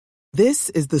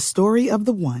This is the story of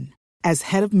the one. As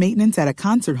head of maintenance at a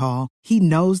concert hall, he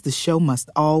knows the show must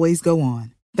always go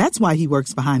on. That's why he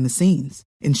works behind the scenes,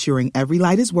 ensuring every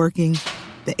light is working,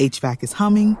 the HVAC is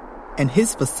humming, and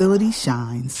his facility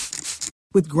shines.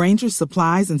 With Grainger's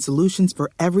supplies and solutions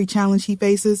for every challenge he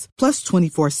faces, plus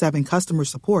 24/7 customer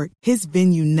support, his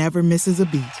venue never misses a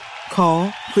beat. Call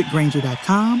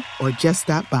quickgrainger.com or just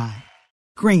stop by.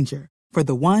 Grainger, for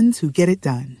the ones who get it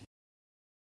done.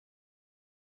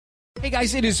 Hey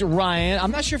guys, it is Ryan.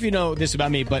 I'm not sure if you know this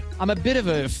about me, but I'm a bit of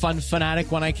a fun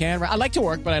fanatic when I can. I like to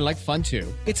work, but I like fun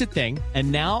too. It's a thing. And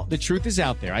now the truth is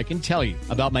out there. I can tell you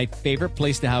about my favorite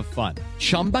place to have fun.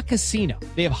 Chumba Casino.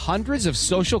 They have hundreds of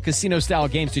social casino style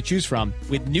games to choose from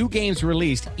with new games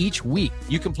released each week.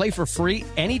 You can play for free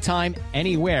anytime,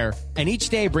 anywhere. And each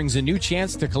day brings a new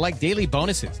chance to collect daily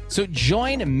bonuses. So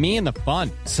join me in the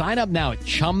fun. Sign up now at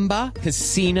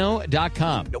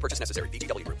ChumbaCasino.com. No purchase necessary.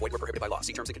 VGW. Void where prohibited by law.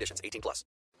 See terms and conditions. 18+.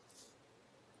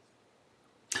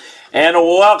 And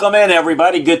welcome in,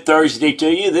 everybody. Good Thursday to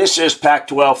you. This is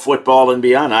Pac-12 Football and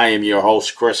Beyond. I am your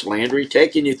host, Chris Landry,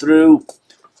 taking you through,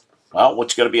 well,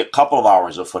 what's going to be a couple of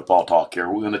hours of football talk here.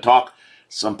 We're going to talk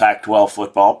some Pac-12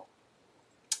 football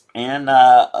and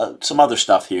some other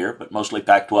stuff here, but mostly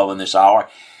Pac-12 in this hour.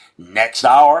 Next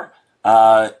hour,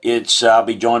 I'll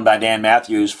be joined by Dan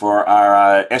Matthews for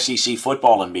our SEC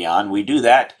Football and Beyond. We do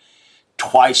that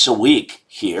twice a week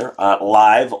here,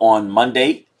 live on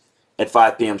Monday at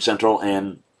 5 p.m. Central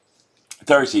and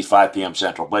Thursdays 5 p.m.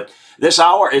 Central. But this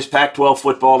hour is Pac-12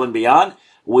 Football and Beyond.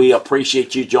 We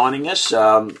appreciate you joining us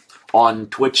on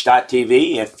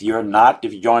twitch.tv. If you're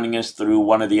joining us through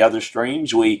one of the other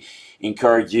streams, we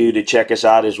encourage you to check us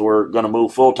out as we're going to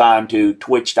move full-time to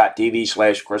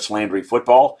twitch.tv/Chris Landry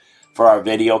Football for our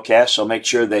video cast. So make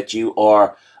sure that you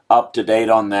are up to date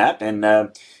on that. And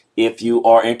if you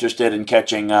are interested in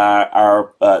catching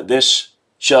our this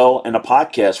show in a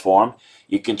podcast form,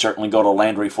 you can certainly go to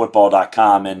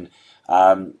LandryFootball.com and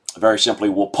very simply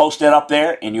we'll post it up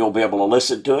there and you'll be able to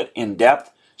listen to it in depth.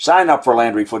 Sign up for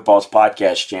Landry Football's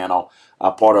podcast channel,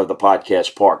 part of the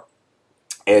podcast part,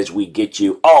 as we get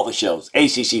you all the shows,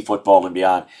 ACC Football and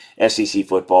Beyond, SEC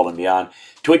Football and Beyond.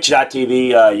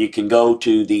 Twitch.tv, you can go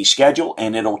to the schedule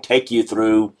and it'll take you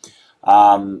through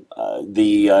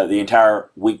the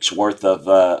entire week's worth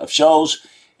of shows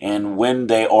and when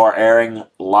they are airing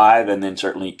live, and then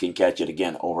certainly you can catch it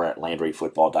again over at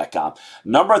LandryFootball.com.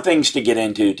 Number of things to get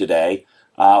into today.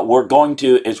 We're going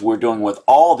to, as we're doing with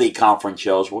all the conference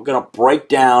shows, we're going to break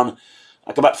down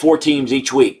like about 4 teams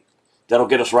each week. That'll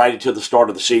get us right into the start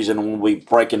of the season when we'll be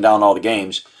breaking down all the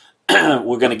games.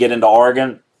 We're going to get into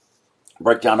Oregon,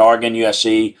 break down Oregon,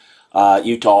 USC,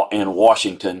 Utah, and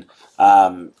Washington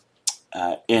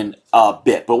in a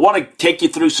bit. But want to take you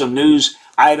through some news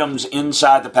items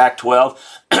inside the Pac-12.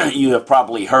 You have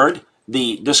probably heard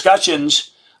the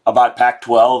discussions about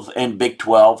Pac-12 and Big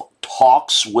 12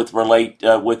 talks with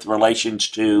relations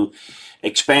to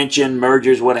expansion,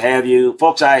 mergers, what have you.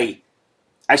 Folks, I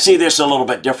see this a little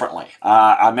bit differently.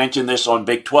 I mentioned this on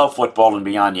Big 12 Football and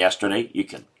Beyond yesterday. You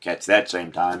can catch that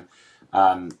same time,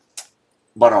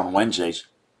 but on Wednesdays.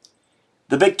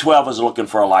 The Big 12 is looking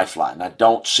for a lifeline. I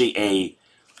don't see a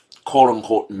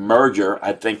quote-unquote merger.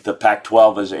 I think the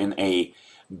Pac-12 is in a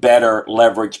better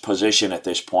leverage position at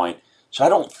this point. So I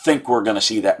don't think we're going to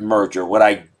see that merger. What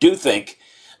I do think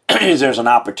is there's an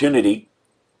opportunity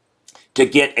to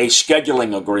get a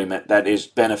scheduling agreement that is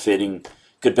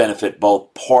could benefit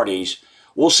both parties.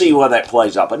 We'll see where that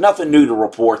plays out, but nothing new to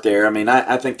report there. I mean,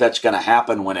 I think that's going to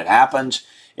happen when it happens,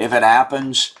 if it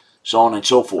happens, so on and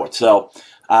so forth. So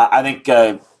I think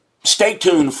stay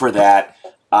tuned for that.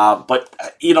 But,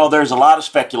 there's a lot of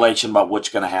speculation about what's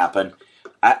going to happen.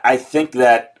 I think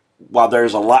that while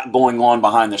there's a lot going on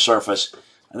behind the surface,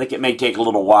 I think it may take a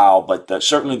little while, but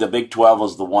certainly the Big 12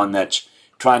 is the one that's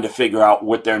trying to figure out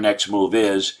what their next move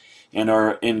is and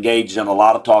are engaged in a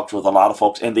lot of talks with a lot of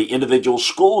folks. And the individual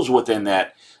schools within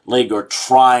that league are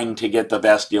trying to get the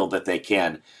best deal that they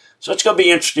can. So it's going to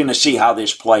be interesting to see how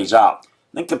this plays out.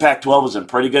 I think the Pac-12 is in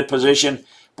pretty good position,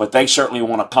 but they certainly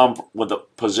want to come with a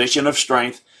position of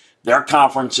strength. Their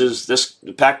conferences,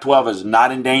 the Pac-12 is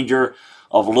not in danger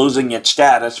of losing its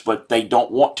status, but they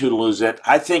don't want to lose it.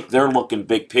 I think they're looking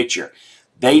big picture.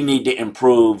 They need to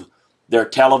improve their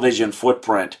television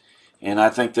footprint, and I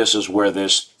think this is where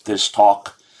this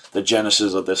talk, the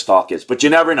genesis of this talk is. But you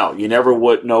never know. You never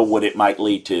would know what it might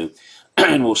lead to,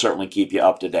 and we'll certainly keep you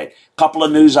up to date. Couple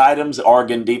of news items.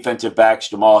 Oregon defensive backs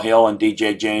Jamal Hill and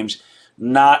DJ James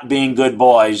not being good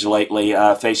boys lately,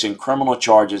 facing criminal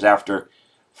charges after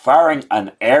firing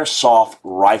an airsoft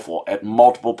rifle at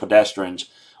multiple pedestrians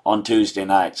on Tuesday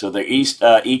night. So they're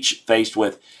each faced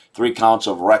with 3 counts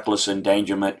of reckless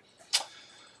endangerment.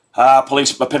 A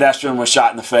pedestrian was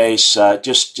shot in the face.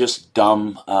 Just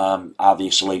dumb,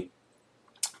 obviously.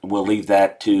 We'll leave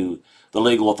that to the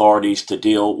legal authorities to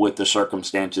deal with the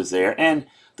circumstances there and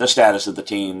the status of the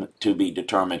team to be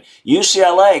determined.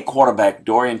 UCLA quarterback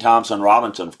Dorian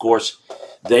Thompson-Robinson, of course,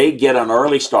 they get an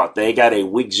early start. They got a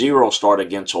week 0 start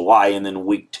against Hawaii, and then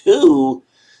week 2,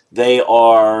 they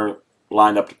are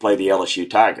lined up to play the LSU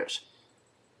Tigers.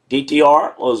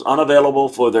 DTR was unavailable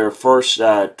for their first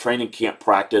training camp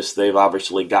practice. They've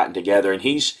obviously gotten together, and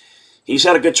he's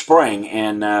had a good spring,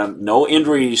 and no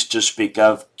injuries to speak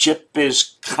of. Chip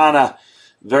is kind of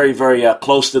very, very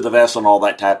close to the vest and all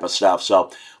that type of stuff. So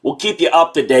we'll keep you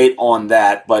up to date on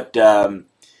that. But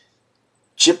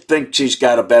Chip thinks he's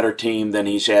got a better team than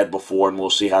he's had before, and we'll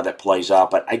see how that plays out.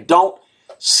 But I don't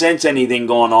sense anything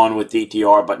going on with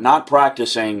DTR, but not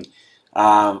practicing.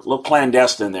 A little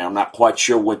clandestine there. I'm not quite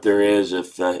sure what there is.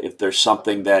 If there's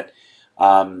something that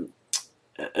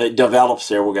develops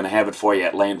there, we're going to have it for you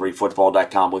at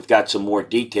LandryFootball.com. We've got some more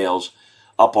details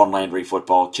up on Landry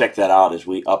Football. Check that out as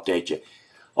we update you.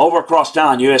 Over across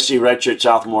town, USC redshirt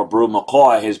sophomore Brew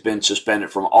McCoy has been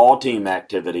suspended from all team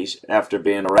activities after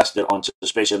being arrested on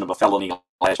suspicion of a felony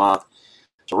last month.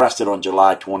 He was arrested on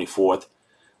July 24th.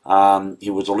 He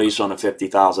was released on a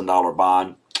 $50,000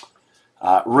 bond.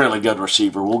 Really good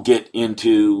receiver. We'll get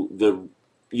into the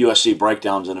USC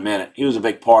breakdowns in a minute. He was a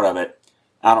big part of it.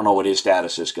 I don't know what his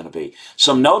status is going to be.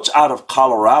 Some notes out of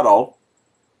Colorado.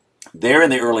 They're in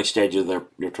the early stages of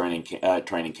their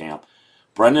training camp.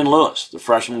 Brendan Lewis, the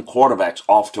freshman quarterback's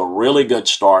off to a really good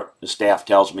start. The staff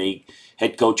tells me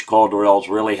head coach Calderell's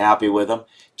really happy with him.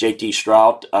 JT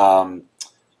Strout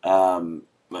done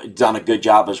a good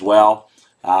job as well.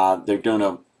 They're doing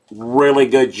a really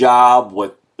good job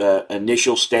with the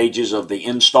initial stages of the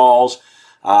installs.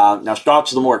 Now,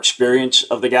 Strout's the more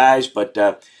experienced of the guys,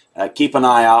 but keep an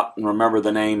eye out and remember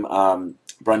the name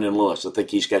Brendan Lewis. I think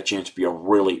he's got a chance to be a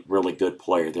really, really good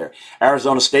player there.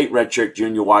 Arizona State redshirt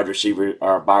junior wide receiver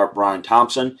Brian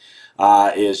Thompson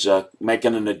is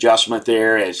making an adjustment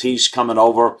there as he's coming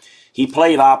over. He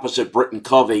played opposite Britton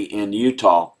Covey in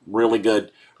Utah. Really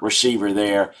good receiver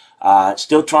there.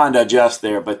 Still trying to adjust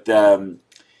there, but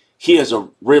he is a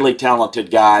really talented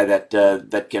guy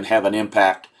that can have an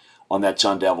impact on that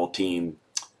Sun Devil team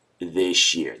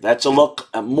this year. That's a look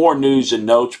at more news and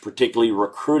notes, particularly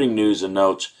recruiting news and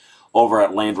notes over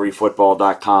at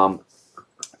LandryFootball.com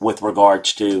with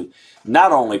regards to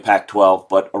not only Pac-12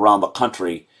 but around the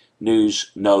country news,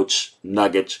 notes,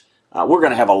 nuggets. We're going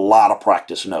to have a lot of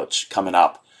practice notes coming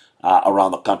up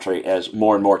around the country as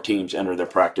more and more teams enter their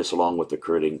practice along with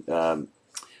recruiting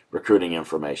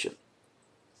information.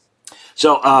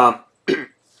 So I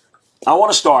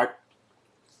want to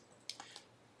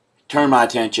turn my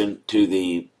attention to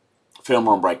the film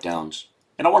room breakdowns,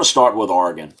 and I want to start with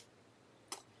Oregon.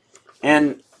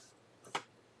 And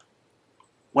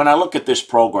when I look at this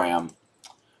program,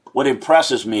 what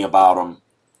impresses me about them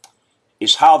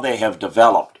is how they have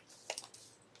developed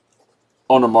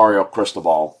under Mario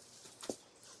Cristobal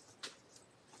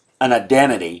an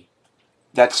identity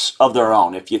that's of their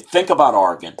own. If you think about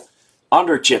Oregon,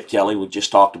 under Chip Kelly, we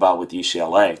just talked about with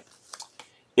UCLA,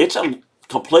 it's a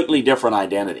completely different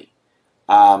identity.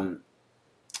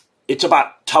 It's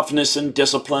about toughness and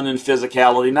discipline and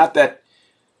physicality. Not that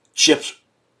Chip's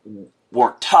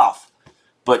weren't tough,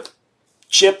 but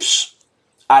Chip's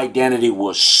identity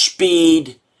was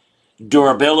speed,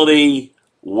 durability,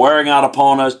 wearing out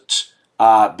opponents,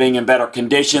 being in better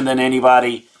condition than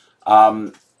anybody.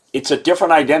 It's a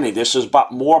different identity. This is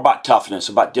more about toughness,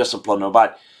 about discipline,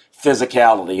 about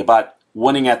physicality, about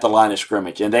winning at the line of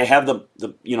scrimmage. And they have the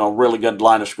really good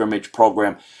line of scrimmage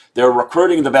program. They're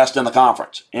recruiting the best in the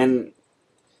conference. And,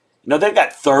 they've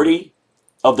got 30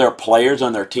 of their players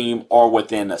on their team are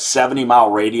within a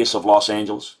 70-mile radius of Los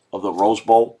Angeles, of the Rose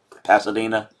Bowl,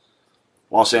 Pasadena,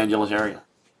 Los Angeles area.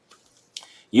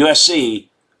 USC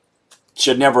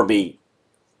should never be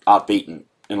outbeaten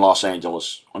in Los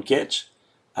Angeles on kids.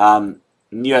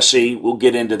 USC, we'll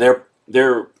get into their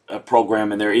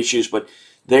program and their issues, but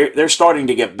they're starting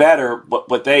to get better,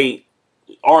 but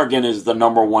Oregon is the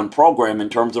number one program in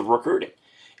terms of recruiting.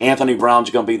 Anthony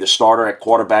Brown's going to be the starter at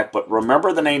quarterback, but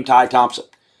remember the name Ty Thompson.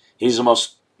 He's the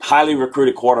most highly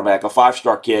recruited quarterback, a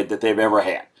 5-star kid that they've ever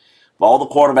had. Of all the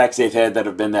quarterbacks they've had that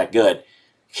have been that good,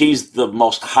 he's the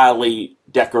most highly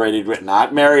decorated.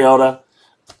 Not Mariota,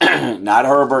 not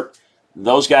Herbert.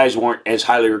 Those guys weren't as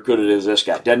highly recruited as this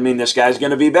guy. Doesn't mean this guy's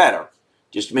going to be better.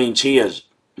 Just means he is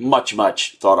much,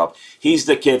 much thought of. He's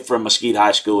the kid from Mesquite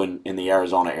High School in the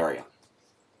Arizona area.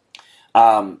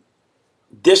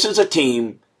 This is a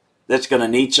team that's going to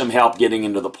need some help getting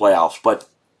into the playoffs, but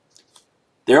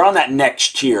they're on that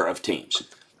next tier of teams.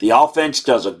 The offense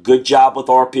does a good job with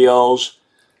RPOs.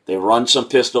 They run some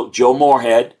pistol. Joe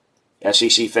Moorhead,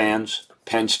 SEC fans,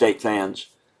 Penn State fans,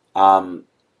 will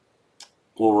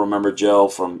remember Joe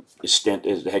from his stint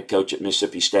as the head coach at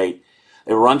Mississippi State.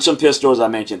 They run some pistol, as I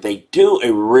mentioned. They do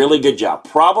a really good job.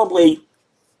 Probably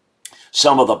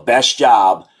some of the best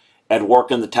job at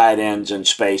working the tight ends in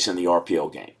space in the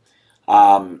RPO game.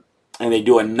 And they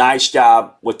do a nice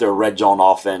job with their red zone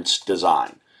offense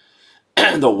design.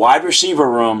 The wide receiver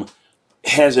room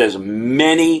has as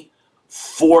many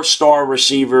 4-star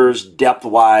receivers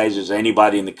depth-wise as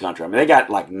anybody in the country. I mean, they got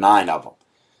like 9 of them.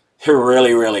 They're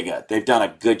really, really good. They've done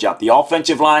a good job. The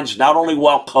offensive line is not only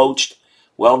well coached,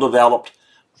 well developed,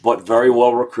 but very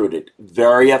well recruited.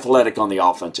 Very athletic on the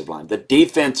offensive line. The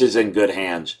defense is in good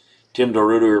hands. Tim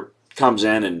DeRuyter comes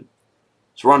in and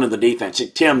is running the defense.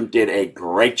 Tim did a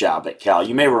great job at Cal.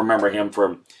 You may remember him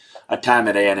from a time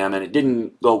at A&M, and it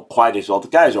didn't go quite as well. The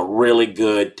guy's a really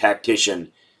good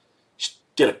tactician.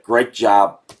 Did a great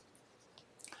job.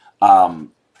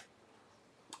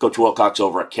 Coach Wilcox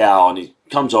over at Cal, and he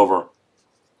comes over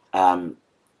to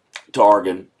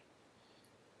Oregon.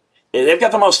 They've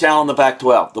got the most talent in the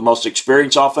Pac-12, the most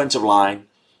experienced offensive line,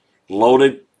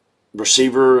 loaded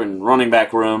receiver and running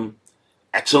back room,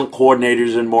 excellent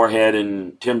coordinators in Moorhead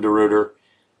and Tim DeRuyter.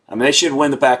 I mean, they should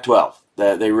win the Pac-12.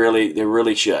 They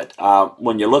really should.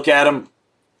 When you look at them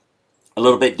a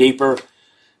little bit deeper,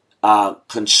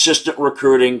 consistent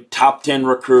recruiting, top 10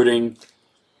 recruiting,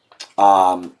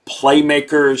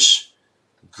 playmakers,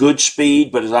 good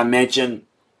speed, but as I mentioned,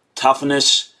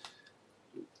 toughness.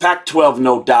 Pac-12,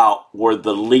 no doubt, were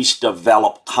the least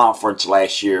developed conference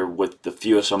last year with the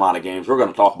fewest amount of games. We're going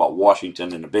to talk about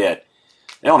Washington in a bit.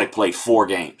 They only played 4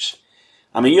 games.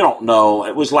 I mean, you don't know.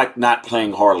 It was like not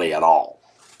playing hardly at all.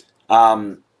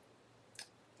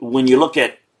 When you look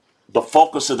at the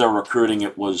focus of their recruiting,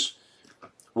 it was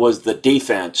the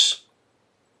defense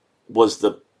was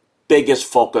the biggest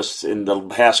focus in the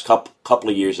past couple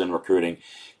of years in recruiting.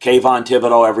 Kayvon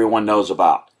Thibodeau, everyone knows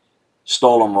about.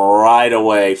 Stole him right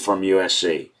away from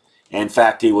USC. In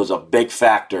fact, he was a big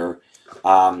factor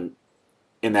in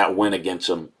that win against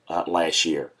them last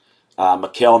year.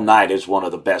 Mikael Knight is one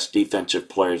of the best defensive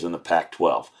players in the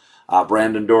Pac-12.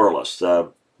 Brandon Dorlus,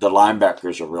 the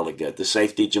linebackers are really good. The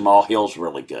safety, Jamal Hill's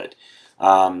really good.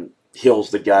 Hill's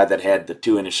the guy that had the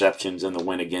 2 interceptions in the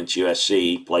win against USC.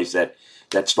 He plays that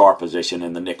star position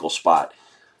in the nickel spot.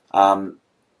 I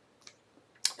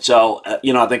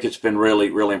think it's been really,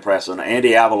 really impressive.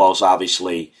 Andy Avalos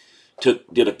obviously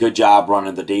did a good job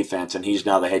running the defense, and he's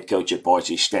now the head coach at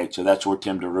Boise State, so that's where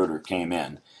Tim DeRuyter came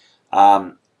in.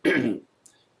 Factoring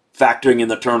in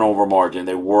the turnover margin,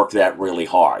 they work that really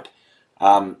hard.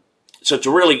 So it's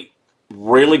a really,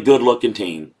 really good-looking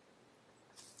team,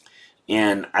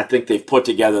 and I think they've put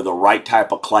together the right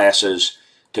type of classes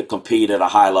to compete at a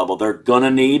high level. They're going to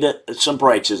need some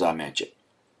breaks, as I mentioned,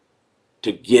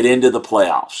 to get into the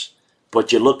playoffs.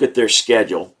 But you look at their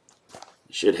schedule,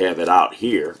 you should have it out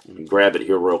here. You can grab it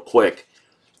here real quick.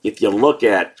 If you look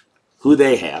at who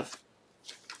they have,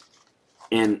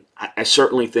 and I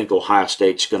certainly think Ohio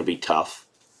State's going to be tough.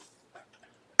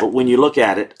 But when you look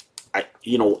at it,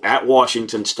 at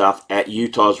Washington's tough, at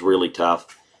Utah's really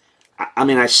tough. I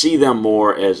mean, I see them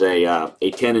more as a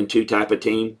 10-2 type of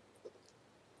team.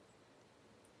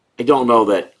 I don't know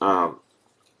that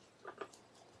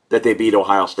they beat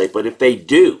Ohio State, but if they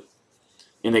do,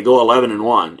 and they go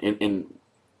 11-1, and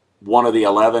one of the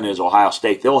 11 is Ohio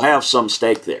State, they'll have some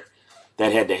stake there.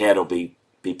 That head-to-head will be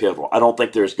pivotal. I don't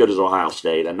think they're as good as Ohio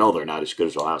State. I know they're not as good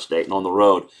as Ohio State, and on the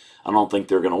road, I don't think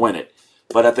they're going to win it.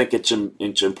 But I think it's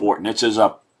important. It's as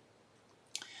a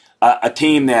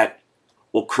team that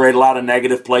will create a lot of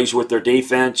negative plays with their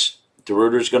defense.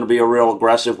 DeRuyter's going to be a real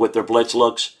aggressive with their blitz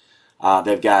looks.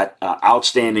 They've got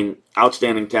outstanding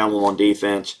talent on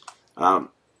defense.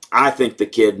 I think the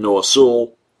kid, Noah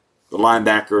Sewell, the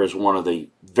linebacker, is one of the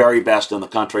very best in the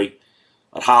country.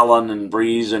 But Holland and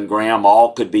Breeze and Graham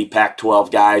all could be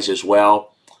Pac-12 guys as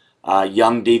well.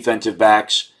 Young defensive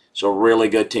backs. It's a really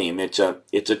good team. It's a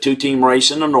 2-team race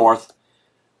in the North,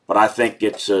 but I think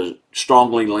it's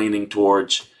strongly leaning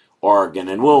towards Oregon.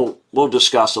 And we'll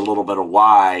discuss a little bit of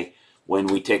why when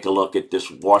we take a look at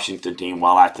this Washington team.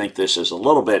 While I think this is a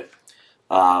little bit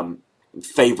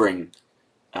favoring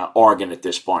Oregon at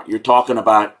this point. You're talking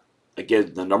about,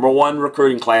 again, the number 1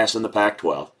 recruiting class in the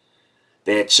Pac-12.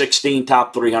 They had 16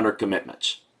 top 300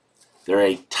 commitments. They're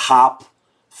a top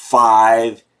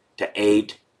 5 to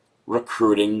 8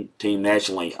 recruiting team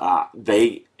nationally.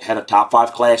 They had a top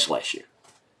 5 class last year.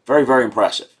 Very, very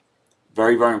impressive.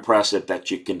 Very, very impressive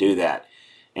that you can do that.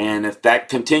 And if that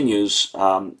continues,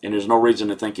 and there's no reason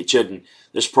to think it shouldn't,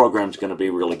 this program's going to be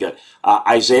really good.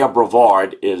 Isaiah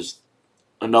Brevard is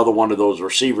another one of those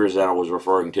receivers that I was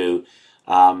referring to.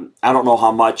 I don't know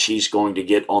how much he's going to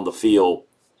get on the field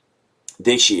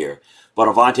this year, but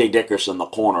Avante Dickerson, the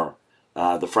corner,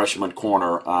 the freshman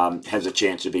corner, has a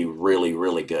chance to be really,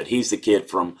 really good. He's the kid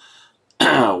from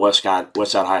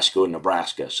Westside High School in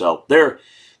Nebraska. So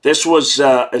this was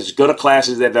as good a class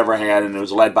as they've ever had, and it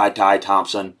was led by Ty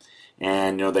Thompson.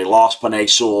 And they lost Panay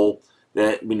Sewell,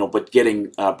 but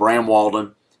getting Bram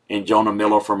Walden and Jonah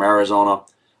Miller from Arizona,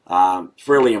 it's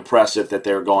really impressive that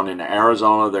they're going into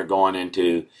Arizona, they're going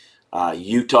into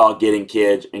Utah, getting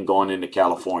kids, and going into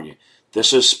California.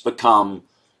 This has become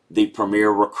the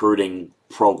premier recruiting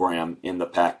program in the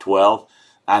Pac-12.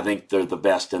 I think they're the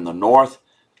best in the North.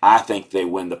 I think they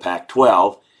win the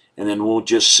Pac-12, and then we'll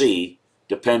just see,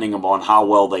 depending upon how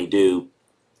well they do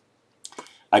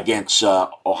against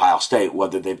Ohio State,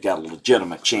 whether they've got a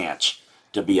legitimate chance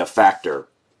to be a factor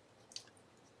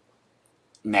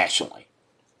nationally.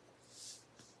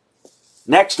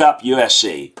 Next up,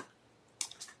 USC.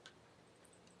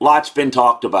 Lots been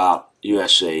talked about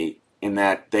USC in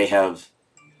that they have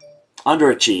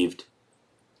underachieved,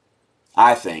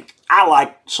 I think. I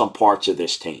like some parts of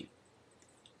this team.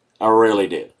 I really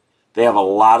do. They have a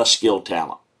lot of skilled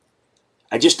talent.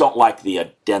 I just don't like the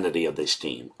identity of this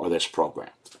team or this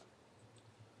program.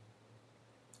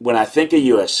 When I think of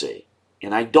USC,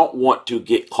 and I don't want to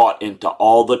get caught into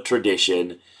all the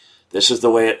tradition, this is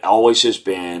the way it always has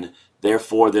been,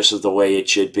 therefore this is the way it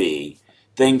should be,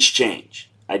 things change.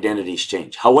 Identities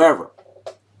change. However,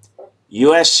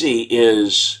 USC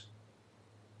is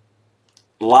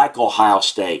like Ohio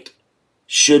State,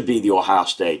 should be the Ohio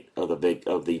State of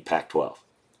the Pac-12.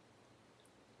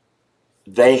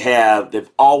 They've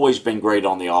always been great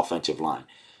on the offensive line.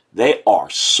 They are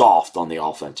soft on the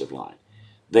offensive line.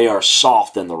 They are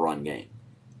soft in the run game.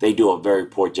 They do a very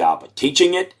poor job of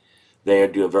teaching it. They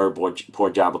do a very poor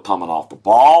job of coming off the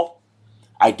ball.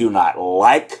 I do not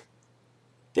like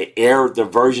the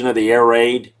version of the air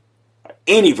raid,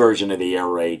 any version of the air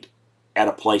raid at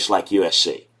a place like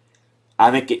USC. I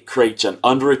think it creates an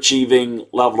underachieving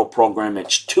level of program.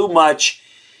 It's too much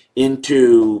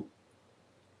into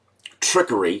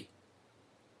trickery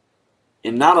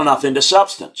and not enough into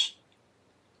substance.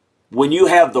 When you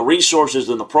have the resources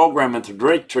in the program and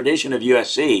the tradition of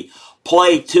USC,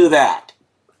 play to that.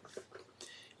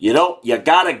 You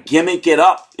got to gimmick it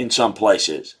up in some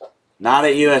places. Not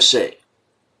at USC.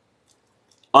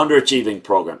 Underachieving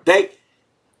program.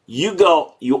 You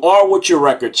are what your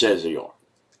record says you are.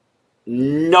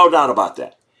 No doubt about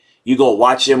that. You go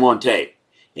watch them on tape,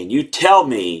 and you tell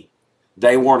me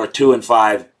they weren't a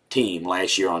 2-5 team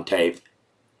last year on tape,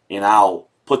 and I'll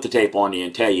put the tape on you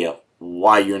and tell you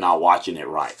why you're not watching it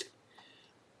right.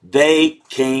 They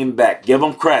came back. Give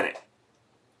them credit.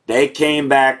 They came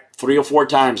back 3 or 4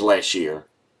 times last year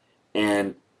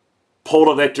and pulled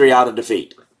a victory out of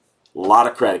defeat. A lot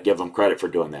of credit. Give them credit for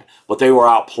doing that. But they were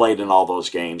outplayed in all those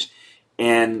games,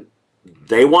 and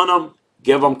they won them.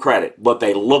 Give them credit. But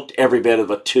they looked every bit of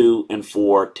a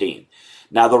 2-4 team.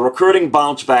 Now, the recruiting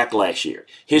bounced back last year.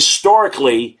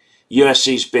 Historically,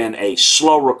 USC's been a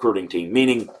slow recruiting team,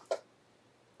 meaning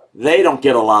they don't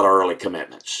get a lot of early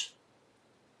commitments.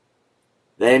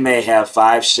 They may have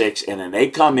 5, 6, and then they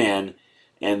come in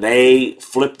and they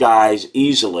flip guys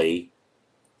easily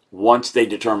once they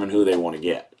determine who they want to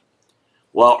get.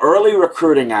 Well, early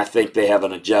recruiting, I think they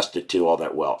haven't adjusted to all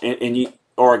that well. And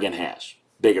Oregon has.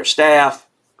 Bigger staff.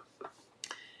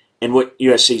 And what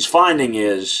USC's finding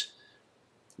is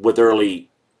with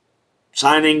early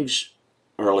signings,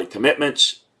 early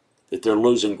commitments, that they're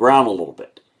losing ground a little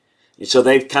bit. And so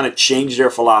they've kind of changed their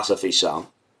philosophy some.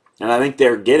 And I think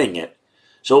they're getting it.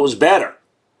 So it was better.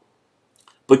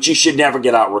 But you should never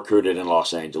get out recruited in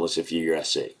Los Angeles if you're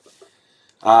USC.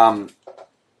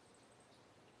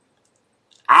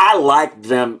 I like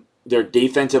their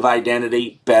defensive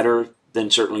identity better than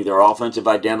certainly their offensive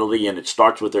identity, and it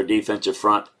starts with their defensive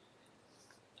front.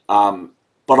 But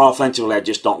offensively, I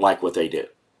just don't like what they do.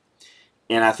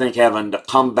 And I think having to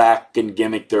come back and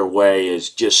gimmick their way is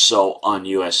just so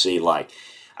un-USC-like.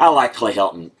 I like Clay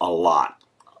Helton a lot.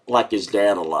 Like his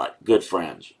dad a lot. Good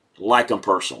friends. Like him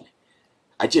personally.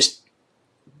 I just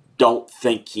don't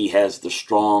think he has the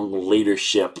strong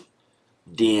leadership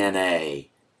DNA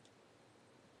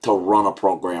to run a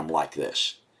program like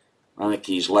this. I think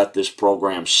he's let this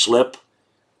program slip.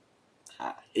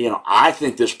 I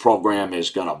think this program is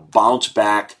going to bounce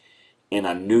back in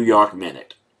a New York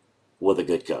Minute with a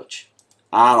good coach.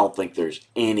 I don't think there's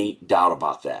any doubt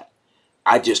about that.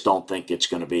 I just don't think it's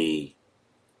going to be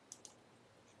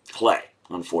Clay,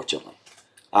 unfortunately.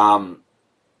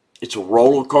 It's a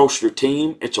roller coaster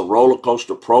team. It's a roller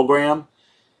coaster program.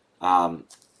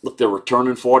 Look, they're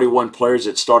returning 41 players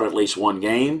that start at least one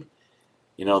game.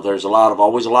 You know, there's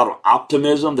always a lot of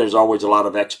optimism. There's always a lot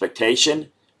of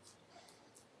expectation.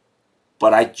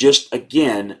 But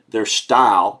again, their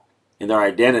style and their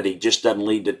identity just doesn't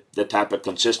lead to the type of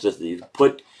consistency.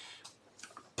 Put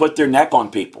their neck on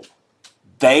people.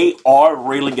 They are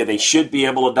really good. They should be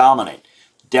able to dominate.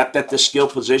 Depth at the skill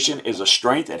position is a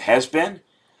strength. It has been.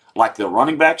 I like the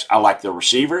running backs. I like the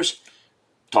receivers.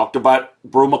 Talked about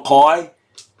Brew McCoy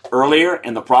earlier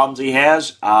and the problems he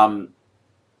has.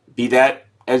 Be that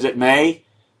as it may,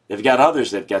 they've got others.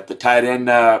 They've got the tight end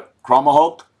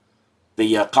Kromahulk,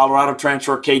 the Colorado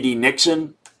transfer KD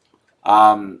Nixon.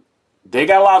 They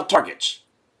got a lot of targets.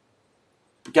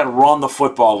 We've got to run the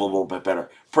football a little bit better.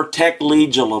 Protect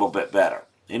leads a little bit better.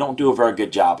 They don't do a very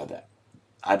good job of that.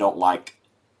 I don't like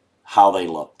how they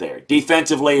look there.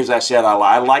 Defensively, as I said,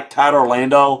 I like Todd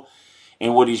Orlando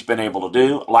and what he's been able to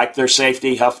do. I like their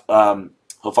safety,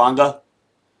 Hufanga.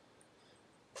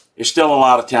 There's still a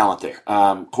lot of talent there.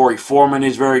 Corey Foreman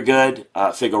is very good.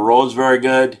 Figueroa is very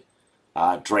good.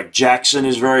 Drake Jackson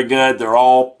is very good. They're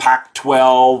all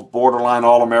Pac-12, borderline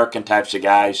All-American types of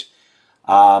guys.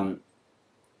 I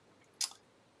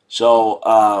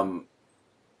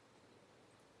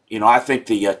think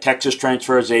the Texas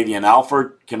transfer, Xavier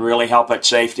Alford, can really help at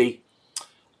safety.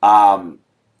 As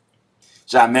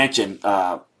I mentioned,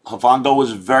 Hufanga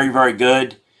was very, very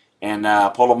good, and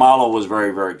Polamalu was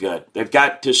very, very good. They've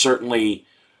got to certainly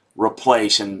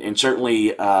replace, and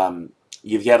certainly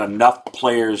you've got enough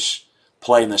players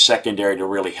play in the secondary to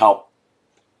really help,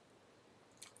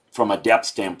 from a depth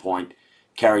standpoint,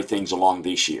 carry things along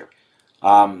this year.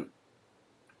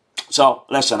 So,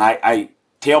 listen,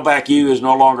 Tailback U is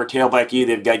no longer Tailback U.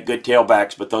 They've got good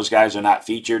tailbacks, but those guys are not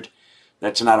featured.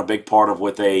 That's not a big part of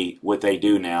what they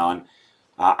do now. And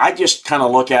I just kind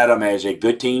of look at them as a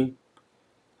good team.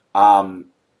 I'm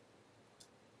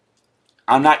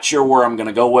not sure where I'm going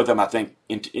to go with them. I think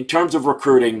in terms of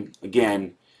recruiting,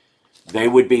 again, they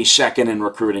would be second in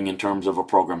recruiting in terms of a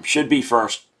program. Should be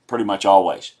first pretty much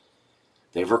always.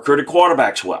 They've recruited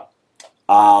quarterbacks well.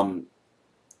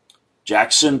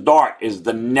 Jackson Dart is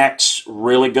the next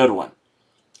really good one.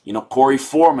 You know, Corey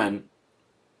Foreman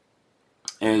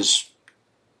is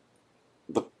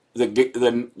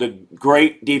the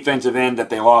great defensive end that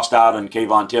they lost out in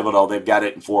Kayvon Thibodeau. They've got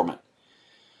it in Foreman.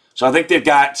 So I think they've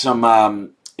got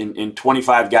some, in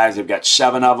 25 guys, they've got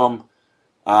 7 of them.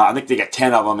 I think they got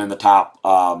 10 of them in the top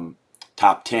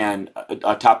 10,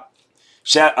 top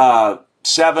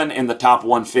 7 in the top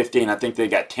 150, and I think they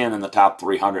got 10 in the top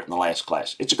 300 in the last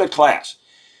class. It's a good class.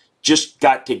 Just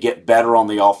got to get better on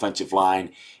the offensive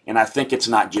line, and I think it's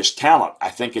not just talent. I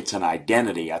think it's an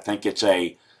identity. I think it's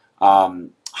a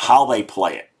how they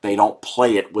play it. They don't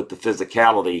play it with the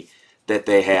physicality that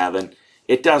they have, and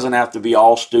it doesn't have to be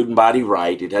all student body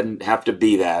right. It doesn't have to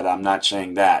be that. I'm not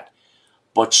saying that.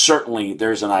 But certainly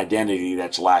there's an identity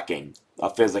that's lacking, a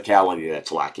physicality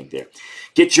that's lacking there.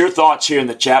 Get your thoughts here in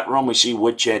the chat room. We see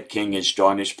Woodshed King has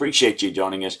joined us. Appreciate you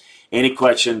joining us. Any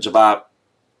questions about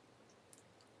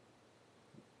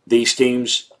these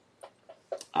teams,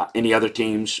 any other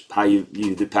teams, how you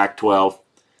view the Pac-12?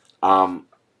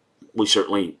 We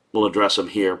certainly will address them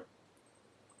here.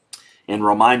 And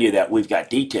remind you that we've got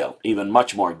detailed, even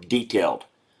much more detailed,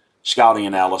 scouting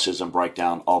analysis and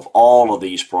breakdown of all of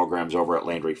these programs over at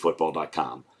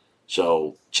LandryFootball.com.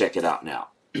 So check it out now.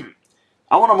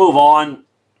 I want to move on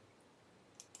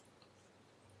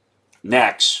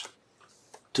next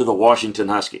to the Washington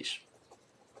Huskies.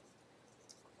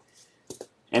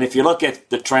 And if you look at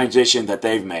the transition that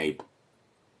they've made,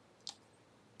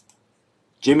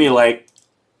 Jimmy Lake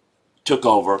took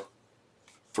over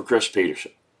for Chris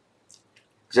Peterson.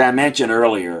 As I mentioned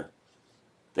earlier,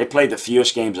 they played the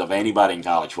fewest games of anybody in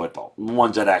college football, the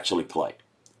ones that actually played.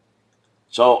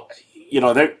 So, you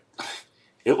know,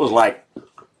 it was like,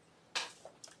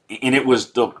 and it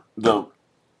was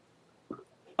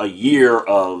a year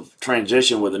of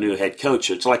transition with a new head coach.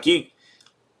 It's like you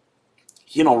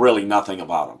know really nothing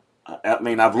about them. I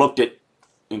mean, I've looked at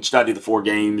and studied the 4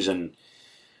 games, and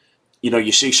you know,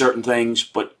 you see certain things,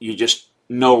 but you just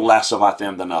know less about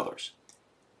them than others.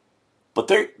 But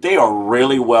they are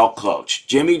really well coached.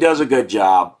 Jimmy does a good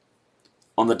job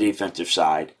on the defensive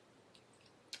side.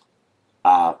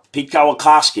 Pete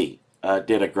Kawakowski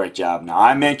did a great job. Now,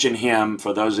 I mentioned him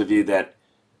for those of you that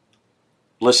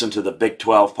listen to the Big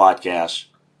 12 podcast.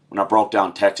 when I broke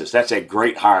down Texas. That's a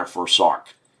great hire for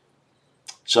Sark.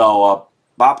 So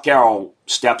Bob Carroll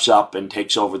steps up and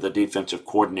takes over the defensive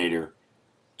coordinator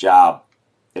job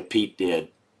that Pete did.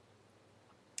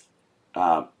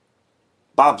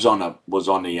 Bob's was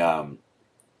on the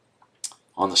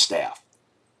staff.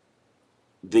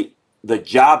 The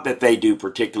job that they do,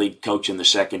 particularly coaching the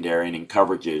secondary and in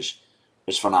coverages,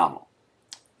 is phenomenal.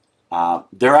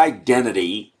 Their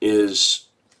identity is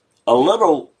a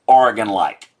little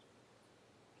Oregon-like.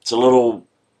 It's a little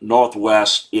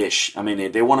Northwest-ish. I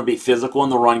mean, they want to be physical in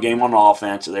the run game on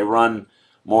offense. They run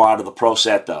more out of the pro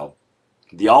set, though.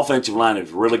 The offensive line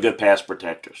is really good pass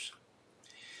protectors.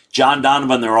 John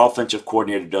Donovan, their offensive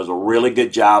coordinator, does a really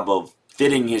good job of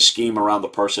fitting his scheme around the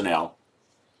personnel.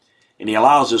 And he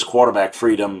allows his quarterback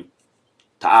freedom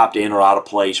to opt in or out of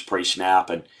place pre-snap,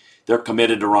 and they're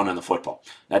committed to running the football.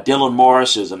 Now, Dylan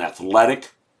Morris is an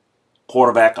athletic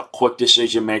quarterback, a quick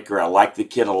decision maker. I like the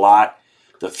kid a lot.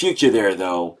 The future there,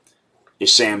 though,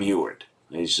 is Sam Heward.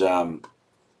 He's one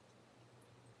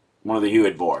of the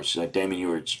Hewitt boys, Damon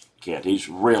Heward's kid. He's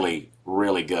really,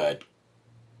 really good.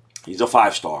 He's a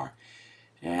 5-star.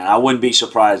 And I wouldn't be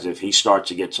surprised if he starts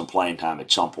to get some playing time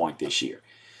at some point this year.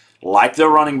 Like their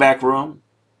running back room,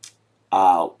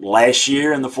 last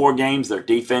year in the 4 games, their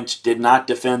defense did not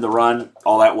defend the run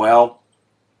all that well.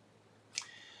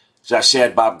 As I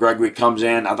said, Bob Gregory comes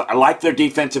in. I like their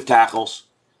defensive tackles.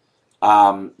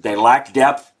 They lack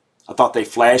depth. I thought they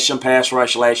flashed some pass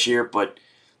rush last year, but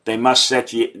they must set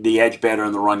the edge better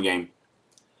in the run game.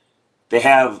 They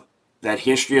have that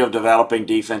history of developing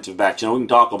defensive backs. We can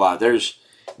talk about it. There's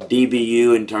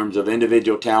DBU in terms of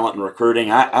individual talent and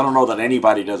recruiting. I don't know that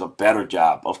anybody does a better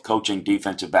job of coaching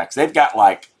defensive backs. They've got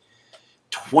like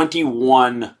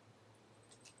 21,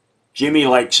 Jimmy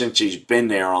Lake, since he's been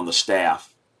there on the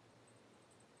staff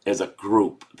as a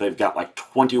group, they've got like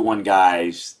 21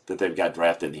 guys that they've got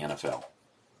drafted in the NFL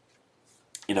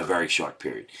in a very short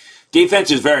period. Defense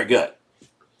is very good.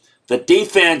 The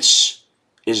defense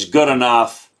is good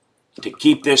enough to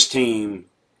keep this team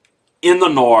in the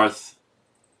North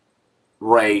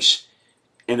race,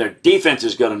 and their defense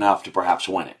is good enough to perhaps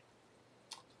win it.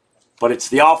 But it's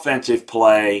the offensive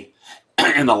play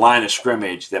and the line of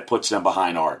scrimmage that puts them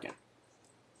behind Oregon.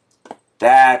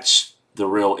 That's the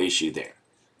real issue there.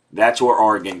 That's where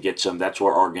Oregon gets them. That's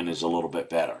where Oregon is a little bit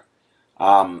better.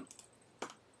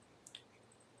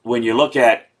 When you look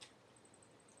at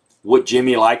what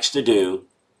Jimmy likes to do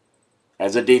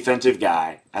as a defensive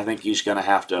guy, I think he's going to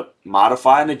have to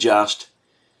modify and adjust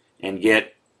and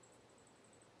get,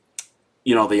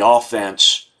 the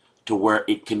offense to where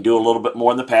it can do a little bit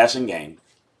more in the passing game.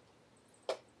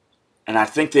 And I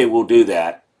think they will do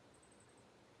that.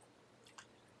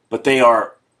 But they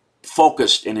are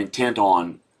focused and intent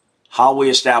on how we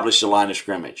establish the line of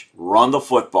scrimmage. Run the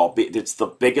football. It's the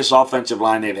biggest offensive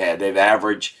line they've had. They've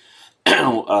averaged, in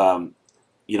the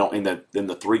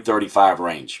 335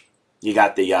 range. You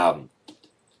got the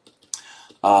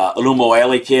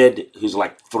Olumoele kid, who's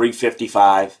like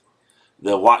 355.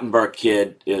 The Wattenberg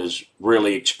kid is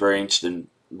really experienced and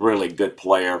really good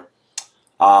player.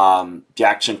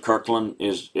 Jackson Kirkland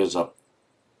is a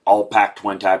all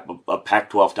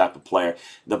Pac-12 type of player.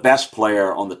 The best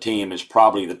player on the team is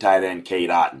probably the tight end, Cade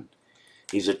Otton.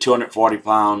 He's a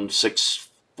 240-pound,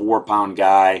 6'4"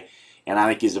 guy, and I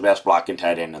think he's the best blocking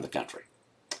tight end in the country.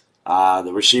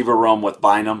 The receiver room with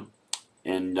Bynum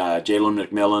and Jalen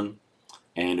McMillan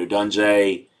and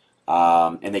Udunze,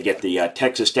 and they get the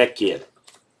Texas Tech kid,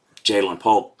 Jalen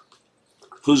Pope.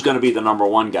 Who's going to be the number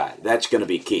one guy? That's going to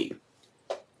be key.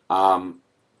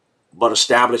 But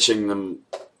establishing them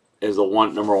as the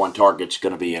number one target is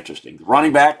going to be interesting. The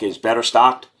running back is better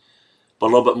stocked, but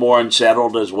a little bit more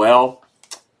unsettled as well.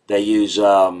 They use,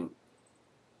 last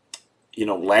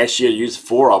year they used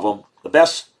 4 of them. The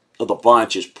best of the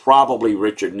bunch is probably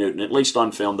Richard Newton, at least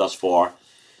on film thus far.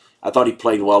 I thought he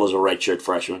played well as a redshirt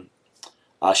freshman.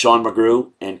 Sean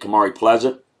McGrew and Kamari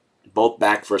Pleasant, both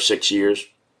back for 6 years.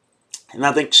 And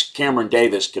I think Cameron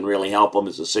Davis can really help them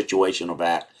as a situational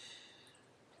back.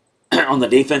 On the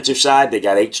defensive side, they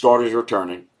got 8 starters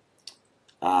returning.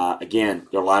 Again,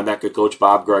 their linebacker coach,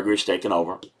 Bob Gregory, is taking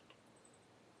over.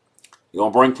 You're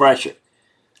going to bring pressure.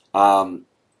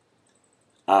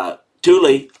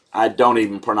 Tuli, I don't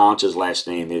even pronounce his last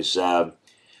name, is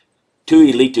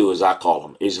Tuilitu, as I call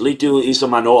him. Is Litu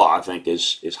Isamanoa, I think,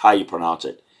 is how you pronounce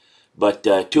it. But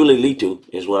Tuli Litu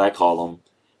is what I call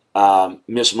him.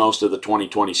 Missed most of the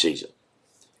 2020 season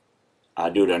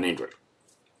due to an injury.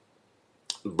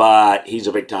 But he's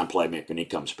a big-time playmaker when he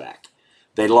comes back.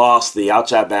 They lost the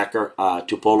outside backer,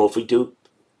 Tupolo Fitu.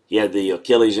 He had the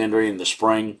Achilles injury in the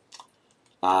spring.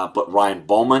 but Ryan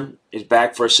Bowman is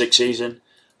back for a sixth season.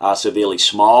 Savili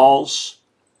Smalls,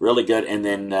 really good. And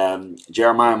then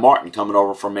Jeremiah Martin coming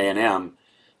over from A&M.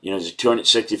 He's a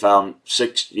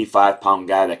 265-pound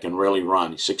guy that can really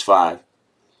run. He's 6'5".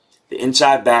 The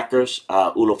inside backers,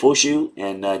 Ulufushu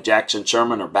and Jackson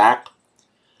Sherman are back.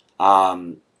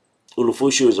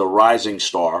 Ulufushu is a rising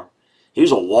star. He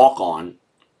was a walk-on.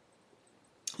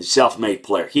 He's a self-made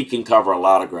player. He can cover a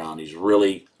lot of ground. He's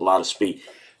really a lot of speed.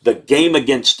 The game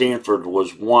against Stanford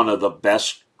was one of the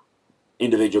best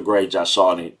individual grades I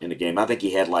saw in the game. I think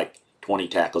he had like 20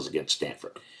 tackles against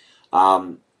Stanford.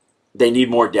 They need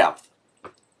more depth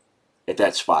at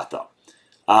that spot, though.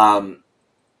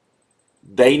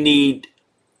 They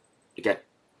got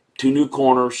 2 new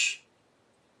corners,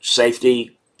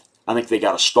 safety. I think they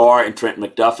got a star in Trent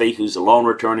McDuffie, who's the lone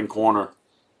returning corner.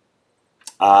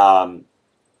 Bradley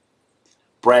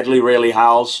Rayleigh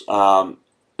Howes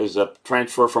is a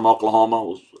transfer from Oklahoma,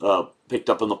 was picked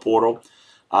up in the portal.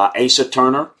 Asa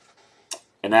Turner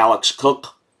and Alex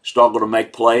Cook struggle to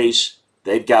make plays.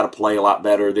 They've got to play a lot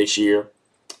better this year.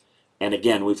 And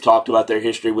again, we've talked about their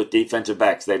history with defensive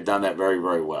backs. They've done that very,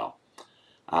 very well.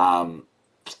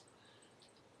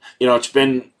 It's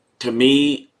been, to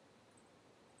me,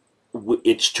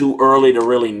 it's too early to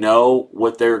really know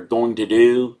what they're going to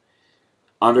do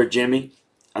under Jimmy.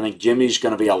 I think Jimmy's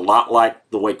going to be a lot like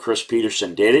the way Chris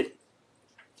Peterson did it.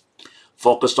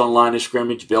 Focused on line of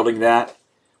scrimmage, building that.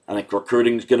 I think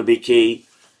recruiting is going to be key.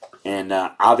 And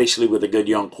obviously with a good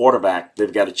young quarterback,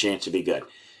 they've got a chance to be good.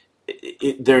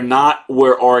 They're not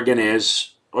where Oregon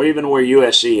is, or even where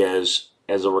USC is,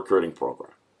 as a recruiting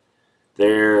program.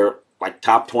 They're like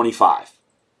top 25.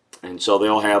 And so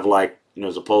they'll have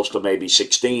as opposed to maybe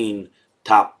 16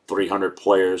 top 300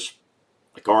 players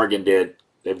like Oregon did,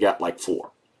 they've got like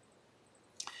 4.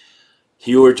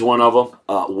 Heward's one of them.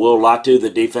 Will Latu, the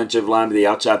defensive lineman, the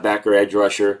outside backer, edge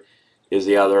rusher, is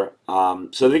the other.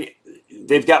 So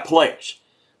they've got players,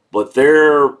 but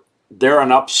they're an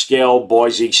upscale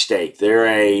Boise State.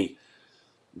 They're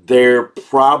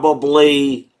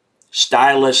probably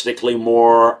stylistically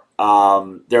more.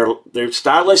 They're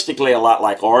stylistically a lot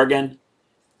like Oregon,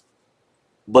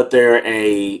 but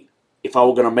if I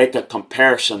were going to make a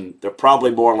comparison, they're probably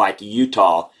more like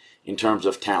Utah in terms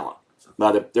of talent.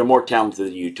 Now, they're more talented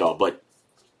than Utah, but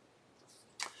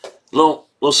a little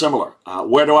similar.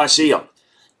 Where do I see them?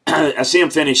 I see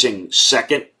them finishing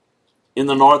second in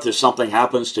the North if something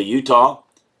happens to Utah.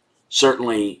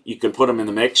 Certainly, you can put them in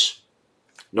the mix.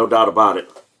 No doubt about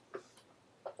it.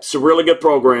 It's a really good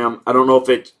program. I don't know if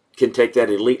it can take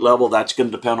that elite level. That's going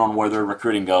to depend on where their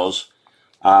recruiting goes.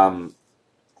 But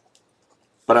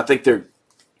I think they're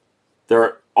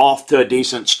off to a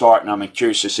decent start, and I'm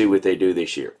curious to see what they do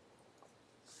this year.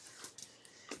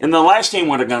 And the last team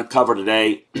we're going to cover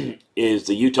today is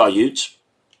the Utah Utes.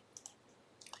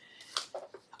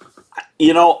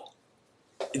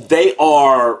 They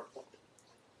are,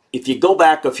 if you go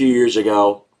back a few years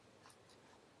ago,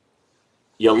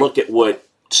 you look at what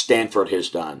Stanford has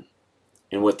done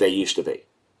and what they used to be.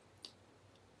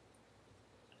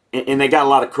 And they got a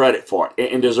lot of credit for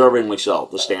it, and deservingly so.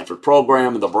 The Stanford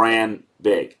program and the brand,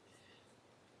 big.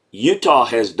 Utah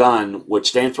has done what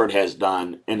Stanford has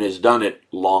done and has done it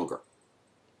longer.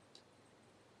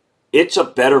 It's a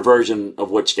better version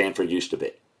of what Stanford used to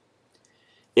be.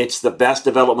 It's the best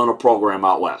developmental program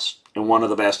out west and one of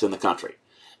the best in the country.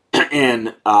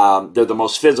 And they're the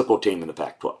most physical team in the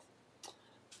Pac-12.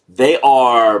 They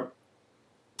are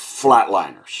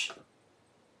flatliners.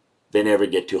 They never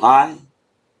get too high.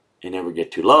 They never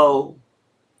get too low.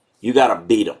 You got to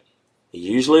beat them. They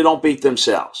usually don't beat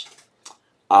themselves.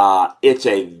 It's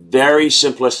a very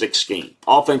simplistic scheme,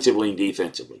 offensively and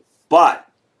defensively, but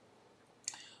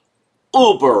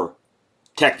uber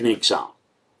technique sound.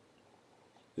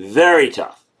 Very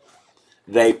tough.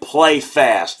 They play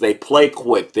fast. They play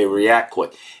quick. They react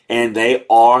quick. And they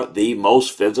are the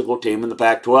most physical team in the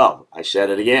Pac-12. I said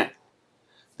it again.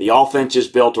 The offense is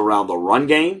built around the run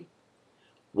game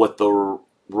with the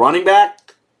running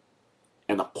back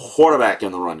and the quarterback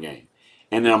in the run game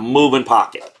and in a moving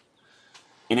pocket.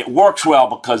 And it works well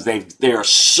because they are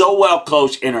so well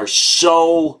coached and are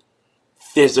so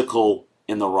physical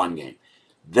in the run game.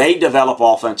 They develop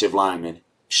offensive linemen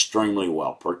extremely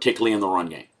well, particularly in the run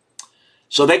game.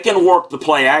 So they can work the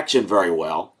play action very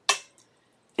well.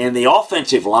 And the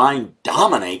offensive line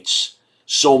dominates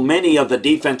so many of the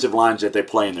defensive lines that they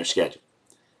play in their schedule.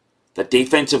 The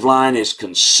defensive line is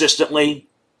consistently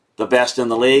the best in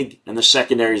the league, and the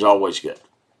secondary is always good.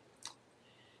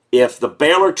 If the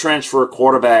Baylor transfer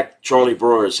quarterback, Charlie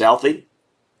Brewer, is healthy,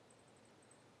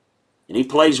 and he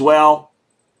plays well,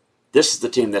 This is the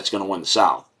team that's going to win the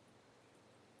South,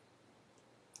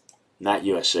 not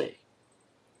USC.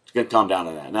 It's going to come down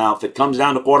to that. Now, if it comes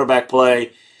down to quarterback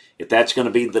play, if that's going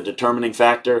to be the determining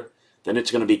factor, then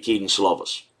it's going to be Keaton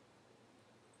Slovis.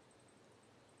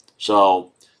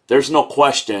 So there's no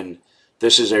question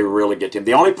this is a really good team.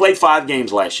 They only played 5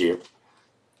 games last year.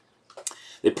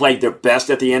 They played their best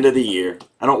at the end of the year.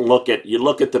 You look at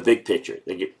the big picture,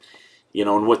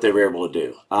 and what they were able to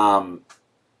do.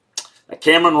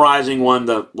 Cameron Rising won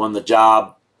the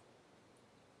job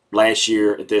last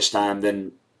year at this time,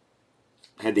 then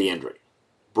had the injury.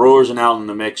 Brewers are now in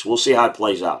the mix. We'll see how it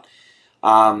plays out.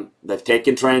 They've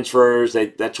taken transfers.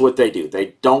 That's what they do.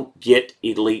 They don't get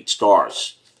elite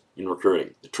stars in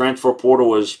recruiting. The transfer portal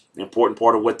was an important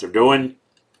part of what they're doing.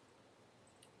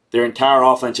 Their entire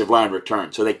offensive line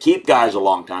returned. So they keep guys a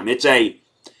long time. It's a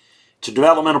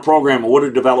developmental program. What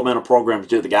do developmental programs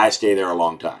do? The guys stay there a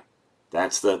long time.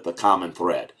 That's the common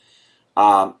thread.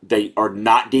 They are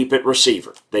not deep at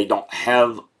receiver. They don't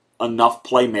have enough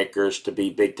playmakers to be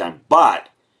big time. But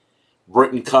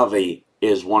Britton Covey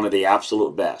is one of the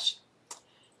absolute best.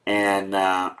 And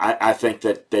I think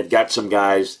that they've got some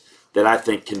guys that I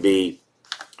think can be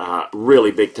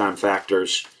really big time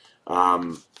factors.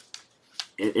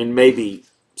 And maybe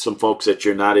some folks that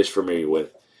you're not as familiar with.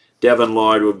 Devin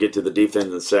Lloyd, we'll get to the defense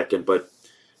in a second, but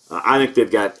I think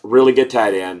they've got really good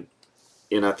tight end,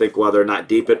 and I think while they're not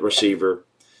deep at receiver,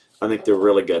 I think they're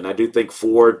really good. And I do think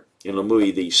Ford and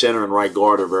Lamouille, the center and right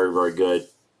guard, are very, very good.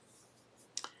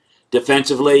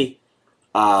 Defensively,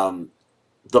 the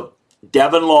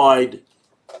Devin Lloyd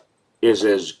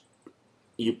is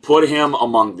you put him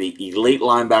among the elite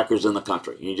linebackers in the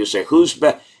country. And you just say, who's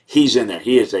best? He's in there.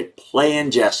 He is a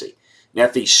playing Jesse.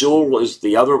 Nephi Sewell is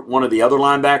one of the other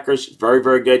linebackers. Very,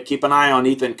 very good. Keep an eye on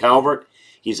Ethan Calvert.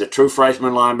 He's a true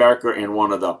freshman linebacker and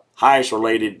one of the highest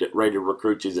rated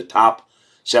recruits. He's a top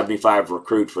 75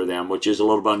 recruit for them, which is a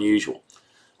little bit unusual.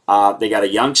 They got a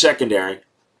young secondary.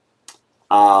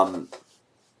 The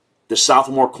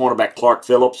sophomore cornerback Clark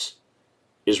Phillips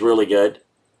is really good.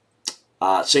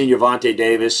 Senior Vontae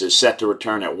Davis is set to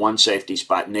return at one safety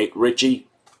spot. Nate Ritchie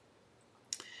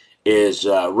is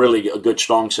really a good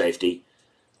strong safety,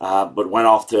 but went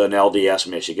off to an LDS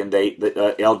Michigan.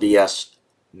 LDS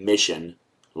mission,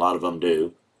 a lot of them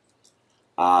do.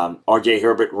 R.J.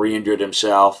 Herbert re-injured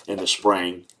himself in the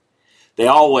spring. They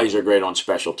always are great on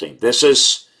special teams. This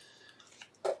is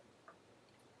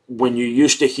when you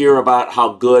used to hear about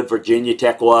how good Virginia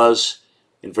Tech was,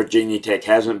 and Virginia Tech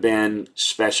hasn't been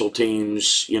special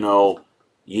teams,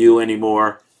 U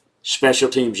anymore. Special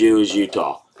teams U is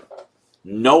Utah.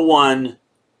 No one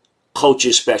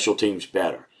coaches special teams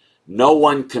better. No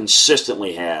one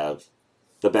consistently have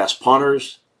the best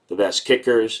punters, the best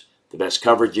kickers, the best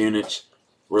coverage units.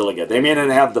 Really good. They may not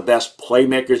have the best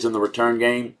playmakers in the return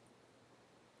game.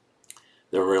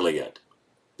 They're really good.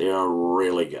 They are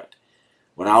really good.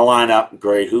 When I line up and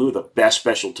grade who the best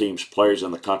special teams players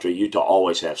in the country, Utah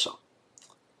always have some.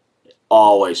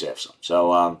 Always have some.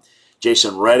 So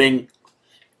Jason Redding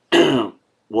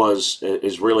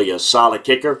is really a solid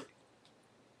kicker.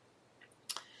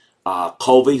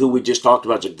 Colby, who we just talked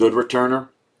about, is a good returner.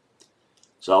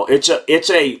 So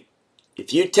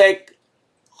if you take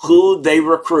who they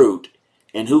recruit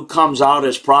and who comes out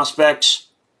as prospects,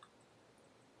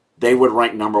 they would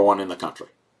rank number 1 in the country.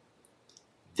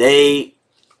 They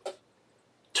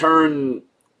turn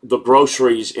the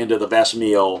groceries into the best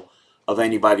meal of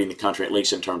anybody in the country, at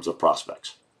least in terms of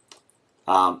prospects.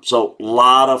 So a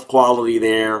lot of quality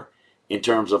there in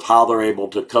terms of how they're able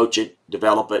to coach it,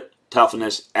 develop it,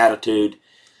 toughness, attitude.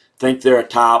 Think they're a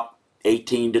top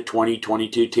 18 to 20,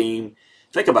 22 team.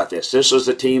 Think about this. This was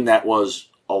a team that was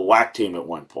a WAC team at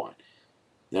one point.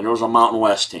 Then there was a Mountain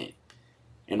West team.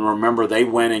 And remember, they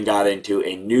went and got into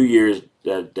a New Year's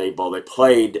Day Bowl. They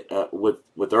played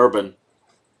with Urban.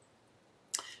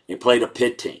 They played a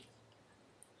Pitt team.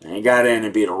 And they got in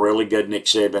and beat a really good Nick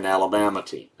Saban Alabama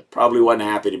team. They probably wasn't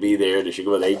happy to be there.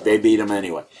 They beat them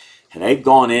anyway. And they've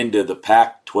gone into the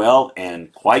Pac-12,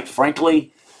 and quite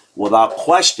frankly, without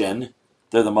question,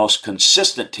 they're the most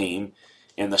consistent team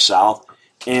in the South.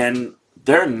 And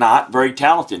they're not very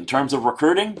talented in terms of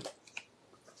recruiting.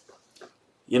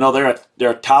 They're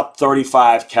a top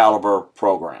 35 caliber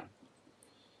program.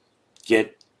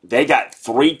 They got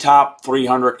 3 top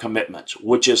 300 commitments,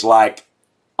 which is like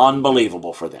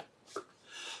unbelievable for them.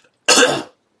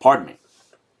 Pardon me.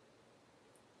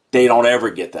 They don't ever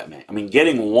get that many. I mean,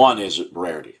 getting 1 is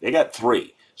rarity. They got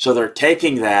 3. So they're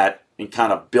taking that and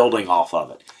kind of building off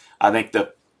of it. I think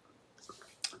the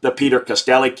Peter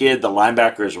Costelli kid, the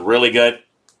linebacker, is really good.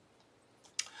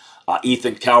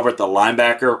 Ethan Calvert, the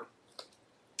linebacker,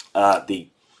 the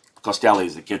Costelli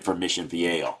is the kid from Mission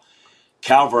Viejo.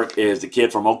 Calvert is the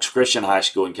kid from Oaks Christian High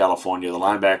School in California, the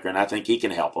linebacker, and I think he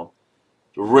can help them.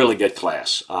 Really good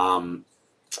class.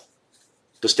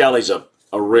 Costelli's a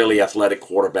really athletic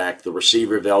quarterback. The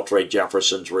receiver, Veltre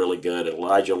Jefferson's really good.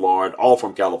 Elijah Lord, all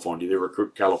from California. They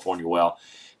recruit California well.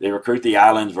 They recruit the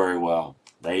islands very well.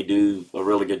 They do a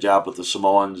really good job with the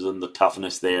Samoans and the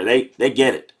toughness there. They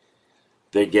get it.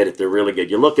 They get it. They're really good.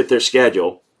 You look at their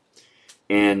schedule,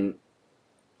 and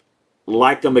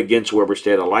like them against Weber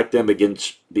State. I like them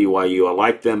against BYU. I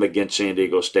like them against San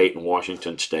Diego State and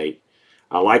Washington State.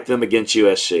 I like them against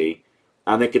USC.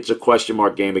 I think it's a question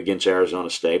mark game against Arizona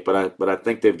State, but I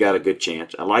think they've got a good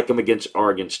chance. I like them against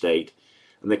Oregon State.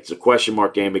 I think it's a question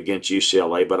mark game against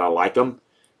UCLA, but I like them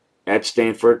at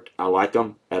Stanford. I like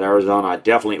them at Arizona. I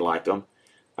definitely like them.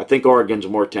 I think Oregon's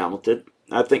more talented.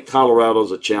 I think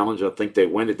Colorado's a challenge. I think they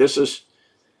win it.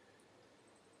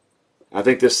 I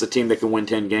think this is the team that can win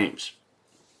 10 games.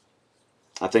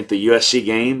 I think the USC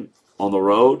game on the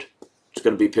road is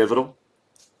going to be pivotal.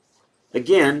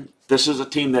 Again, this is a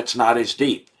team that's not as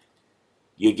deep.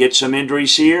 You get some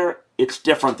injuries here, it's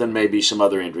different than maybe some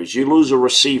other injuries. You lose a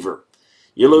receiver.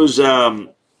 You lose,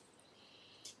 Britton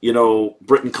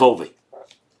Colvey.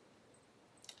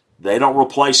 They don't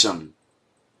replace him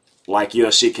like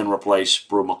USC can replace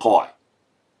Brew McCoy.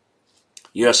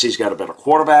 USC's got a better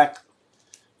quarterback.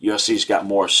 USC's got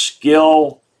more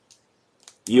skill.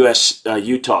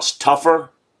 Utah's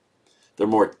tougher. They're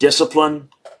more disciplined.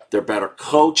 They're better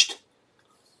coached.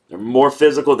 They're more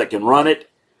physical. They can run it.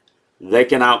 They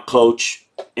can outcoach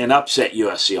and upset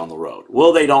USC on the road.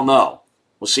 Well, they don't know.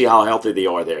 We'll see how healthy they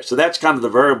are there. So that's kind of the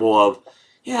variable of,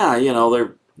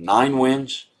 they're 9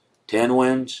 wins, 10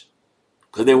 wins.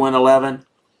 Could they win 11?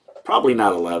 Probably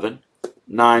not 11.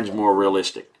 9's more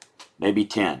realistic. Maybe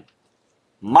 10.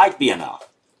 Might be enough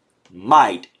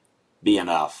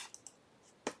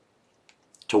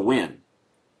to win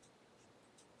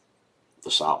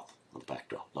the South of the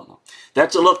Pac-12. Don't know.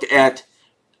 That's a look at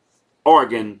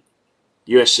Oregon,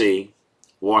 USC,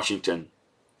 Washington,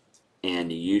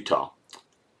 and Utah.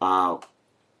 I'm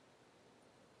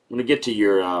going to get to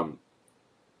your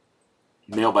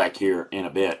mailbag here in a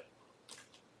bit.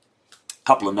 A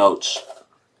couple of notes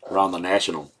around the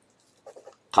national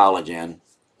college end.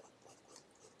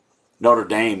 Notre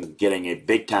Dame getting a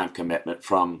big-time commitment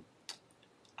from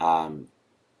a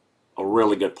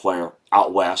really good player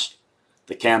out west,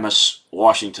 the Camas,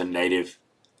 Washington native,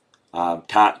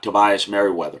 Tobias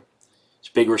Merriweather. He's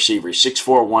a big receiver. He's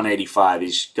 6'4", 185.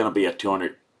 He's going to be a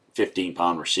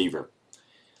 215-pound receiver.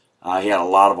 He had a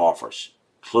lot of offers,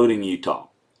 including Utah,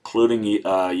 including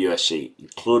USC,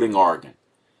 including Oregon,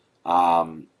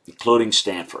 including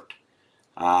Stanford.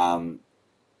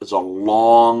 Is a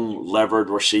long, levered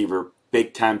receiver,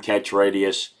 big-time catch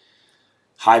radius,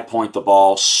 high point the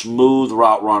ball, smooth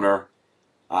route runner.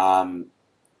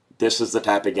 This is the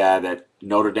type of guy that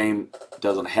Notre Dame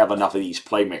doesn't have enough of these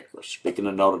playmakers. Speaking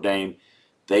of Notre Dame,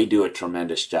 they do a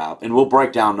tremendous job. And we'll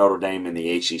break down Notre Dame in the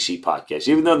ACC podcast.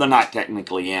 Even though they're not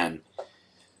technically in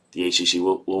the ACC,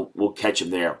 we'll catch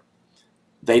them there.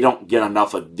 They don't get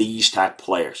enough of these type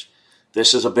players.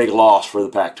 This is a big loss for the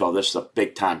Pac-12. This is a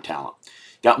big-time talent.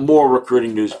 Got more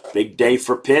recruiting news. Big day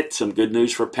for Pitt. Some good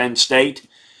news for Penn State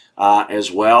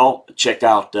as well. Check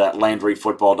out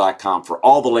LandryFootball.com for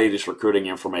all the latest recruiting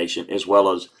information as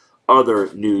well as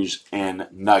other news and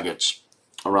nuggets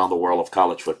around the world of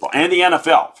college football and the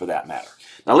NFL for that matter.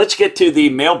 Now let's get to the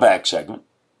mailbag segment.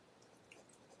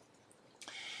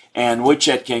 And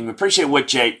Woodchet King, we appreciate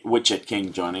Woodchet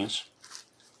King joining us.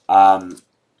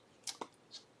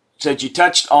 Said you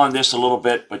touched on this a little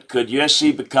bit, but could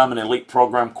USC become an elite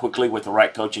program quickly with the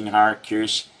right coaching hire?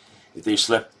 Curious if they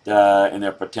slipped in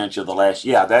their potential the last.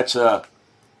 Yeah, that's a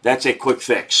quick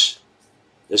fix.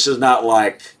 This is not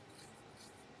like.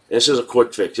 This is a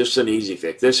quick fix. This is an easy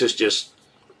fix. This is just.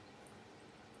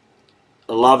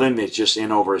 I love him. It's just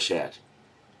in over his head.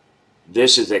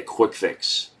 This is a quick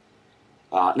fix.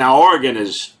 Now Oregon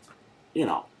is, you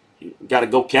got to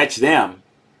go catch them,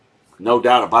 no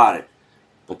doubt about it.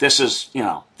 But this is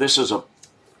a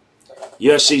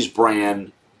USC's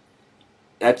brand.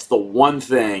 That's the one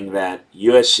thing that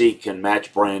USC can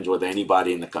match brands with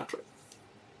anybody in the country.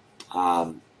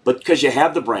 But because you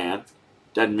have the brand,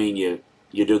 doesn't mean you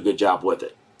do a good job with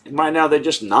it. And right now they're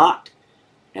just not.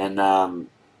 And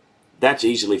that's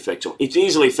easily fixable. It's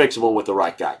easily fixable with the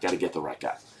right guy. Got to get the right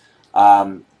guy.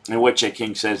 And Woodchet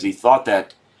King says he thought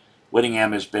that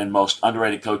Whittingham has been most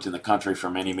underrated coach in the country for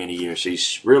many, many years.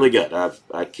 He's really good.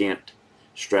 I can't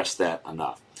stress that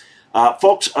enough.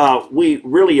 Folks, we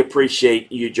really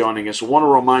appreciate you joining us. I want to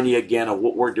remind you again of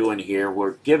what we're doing here.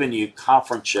 We're giving you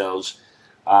conference shows,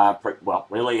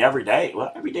 really every day.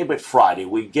 Well, every day but Friday.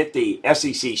 We get the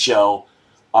SEC show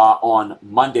on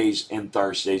Mondays and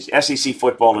Thursdays. SEC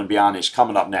Football and Beyond is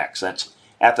coming up next. That's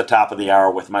at the top of the hour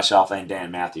with myself and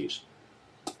Dan Matthews.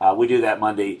 We do that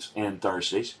Mondays and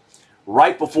Thursdays.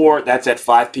 Right before, that's at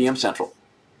 5 p.m. Central.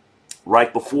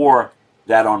 Right before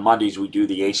that on Mondays, we do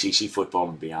the ACC Football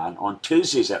and Beyond. On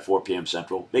Tuesdays at 4 p.m.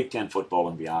 Central, Big Ten Football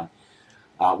and Beyond.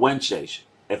 Wednesdays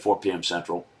at 4 p.m.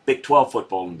 Central, Big 12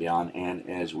 Football and Beyond. And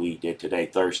as we did today,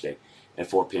 Thursday at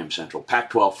 4 p.m. Central,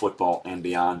 Pac-12 Football and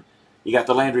Beyond. You got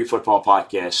the Landry Football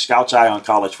Podcast, Scout's Eye on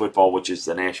College Football, which is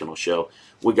the national show.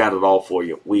 We got it all for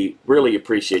you. We really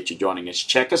appreciate you joining us.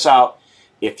 Check us out.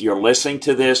 If you're listening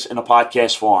to this in a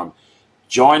podcast form,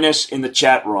 join us in the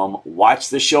chat room. Watch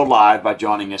the show live by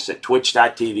joining us at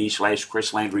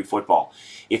twitch.tv/Chris Landry Football.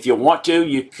 If you want to,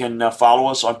 you can follow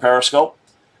us on Periscope.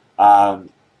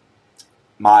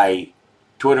 My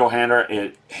Twitter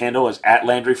handle is at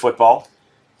Landry Football.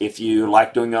 If you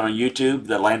like doing it on YouTube,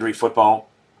 the Landry Football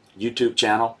YouTube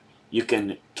channel, you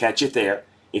can catch it there.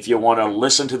 If you want to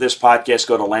listen to this podcast,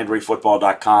 go to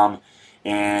LandryFootball.com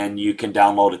and you can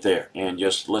download it there and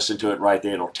just listen to it right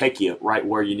there. It'll take you right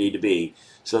where you need to be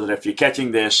so that if you're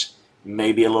catching this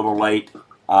maybe a little late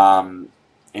and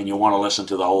you want to listen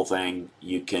to the whole thing,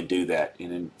 you can do that.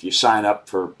 And if you sign up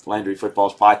for Landry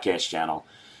Football's podcast channel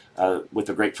with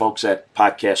the great folks at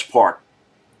Podcast Park,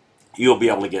 you'll be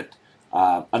able to get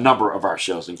a number of our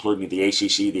shows, including the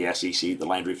ACC, the SEC, the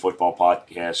Landry Football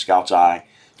Podcast, Scout's Eye,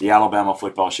 the Alabama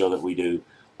football show that we do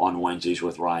on Wednesdays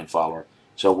with Ryan Fowler.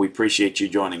 So we appreciate you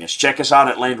joining us. Check us out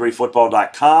at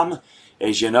LandryFootball.com.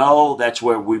 As you know, that's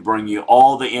where we bring you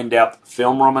all the in-depth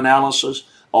film room analysis,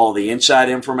 all the inside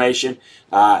information.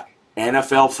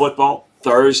 NFL football,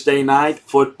 Thursday night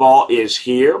football is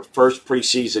here, first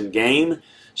preseason game.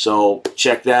 So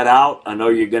check that out. I know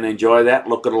you're going to enjoy that.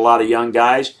 Look at a lot of young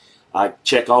guys.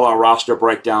 Check all our roster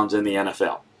breakdowns in the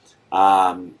NFL.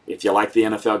 If you like the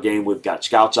NFL game, we've got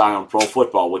Scout's Eye on Pro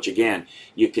Football, which, again,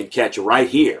 you can catch right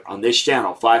here on this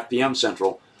channel, 5 p.m.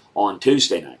 Central, on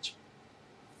Tuesday nights.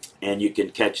 And you can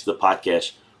catch the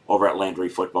podcast over at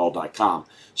LandryFootball.com.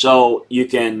 So you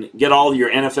can get all your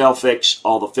NFL fix,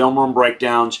 all the film room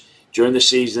breakdowns during the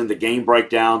season, the game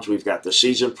breakdowns. We've got the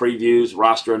season previews,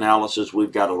 roster analysis.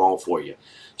 We've got it all for you.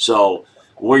 So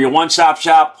we're your one-stop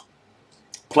shop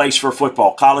place for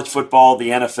football, college football, the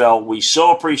NFL. We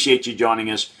so appreciate you joining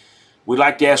us. We'd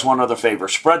like to ask one other favor.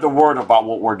 Spread the word about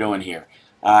what we're doing here.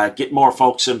 Get more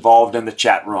folks involved in the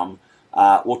chat room.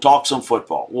 We'll talk some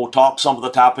football. We'll talk some of the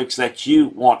topics that you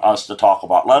want us to talk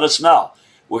about. Let us know.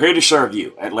 We're here to serve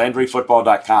you at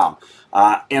LandryFootball.com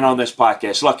and on this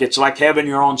podcast. Look, it's like having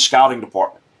your own scouting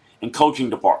department and coaching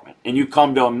department. And you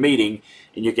come to a meeting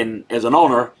and you can, as an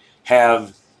owner,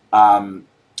 have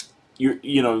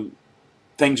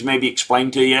things maybe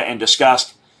explained to you and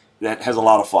discussed that has a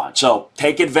lot of fun. So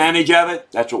take advantage of it.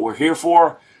 That's what we're here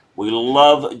for. We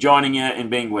love joining you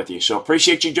and being with you. So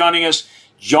appreciate you joining us.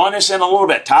 Join us in a little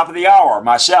bit, top of the hour,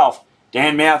 myself,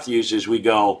 Dan Matthews, as we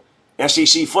go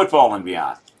SEC Football and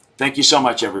Beyond. Thank you so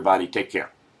much, everybody. Take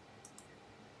care.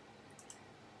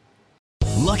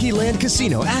 Lucky Land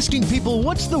Casino, asking people,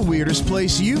 what's the weirdest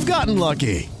place you've gotten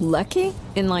lucky? Lucky?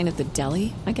 In line at the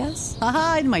deli, I guess?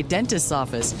 Aha, in my dentist's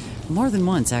office. More than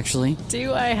once, actually.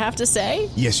 Do I have to say?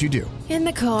 Yes, you do. In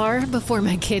the car before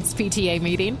my kids' PTA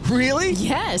meeting. Really?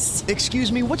 Yes. Excuse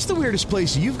me, what's the weirdest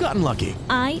place you've gotten lucky?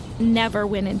 I never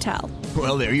win and tell.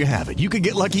 Well, there you have it. You can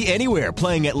get lucky anywhere,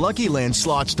 playing at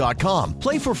LuckyLandSlots.com.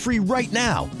 Play for free right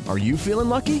now. Are you feeling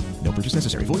lucky? No purchase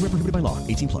necessary. Void where prohibited by law.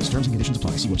 18+. Terms and conditions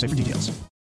apply. See website for details.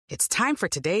 It's time for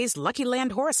today's Lucky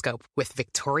Land horoscope with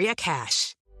Victoria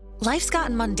Cash. Life's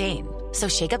gotten mundane, so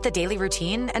shake up the daily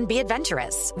routine and be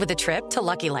adventurous with a trip to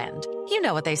Lucky Land. You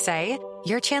know what they say.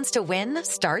 Your chance to win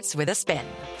starts with a spin.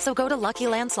 So go to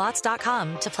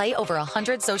LuckyLandSlots.com to play over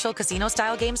 100 social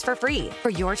casino-style games for free for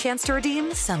your chance to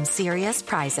redeem some serious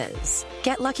prizes.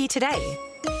 Get lucky today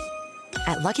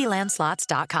at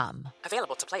LuckyLandSlots.com.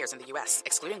 Available to players in the U.S.,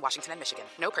 excluding Washington and Michigan.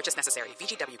 No purchase necessary.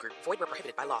 VGW Group. Void where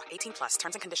prohibited by law. 18+.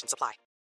 Terms and conditions apply.